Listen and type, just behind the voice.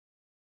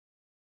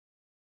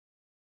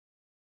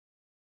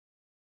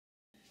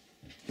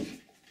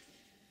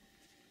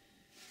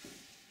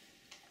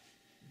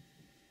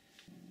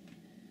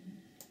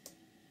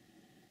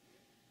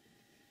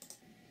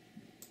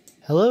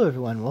Hello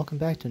everyone, welcome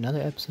back to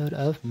another episode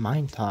of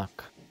Mind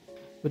Talk.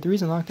 With the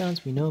recent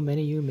lockdowns, we know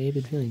many of you may have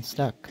been feeling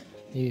stuck,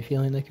 maybe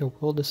feeling like your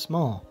world is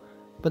small,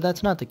 but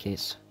that's not the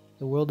case.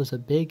 The world is a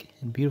big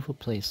and beautiful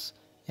place,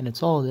 and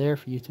it's all there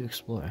for you to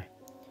explore.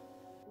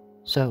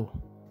 So,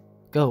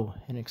 go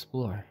and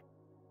explore.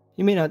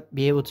 You may not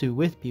be able to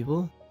with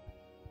people,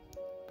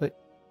 but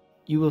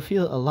you will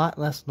feel a lot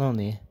less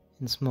lonely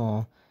and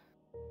small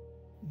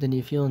than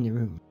you feel in your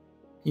room.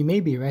 You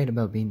may be right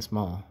about being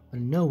small, but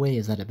in no way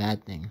is that a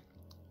bad thing.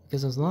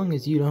 Because as long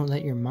as you don't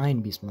let your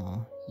mind be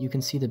small, you can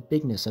see the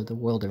bigness of the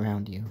world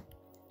around you.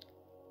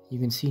 You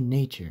can see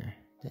nature,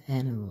 the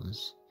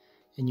animals,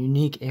 and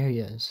unique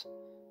areas.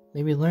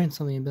 Maybe learn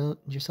something about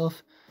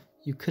yourself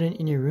you couldn't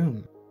in your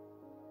room.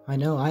 I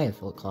know I have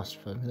felt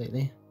claustrophobic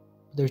lately,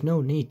 but there's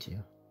no need to.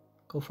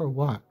 Go for a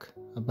walk,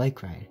 a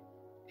bike ride,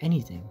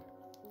 anything.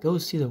 Go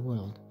see the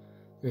world.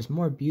 There's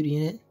more beauty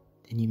in it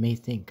than you may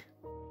think.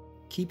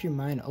 Keep your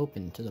mind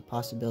open to the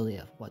possibility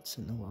of what's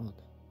in the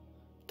world.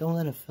 Don't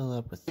let it fill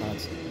up with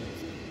thoughts of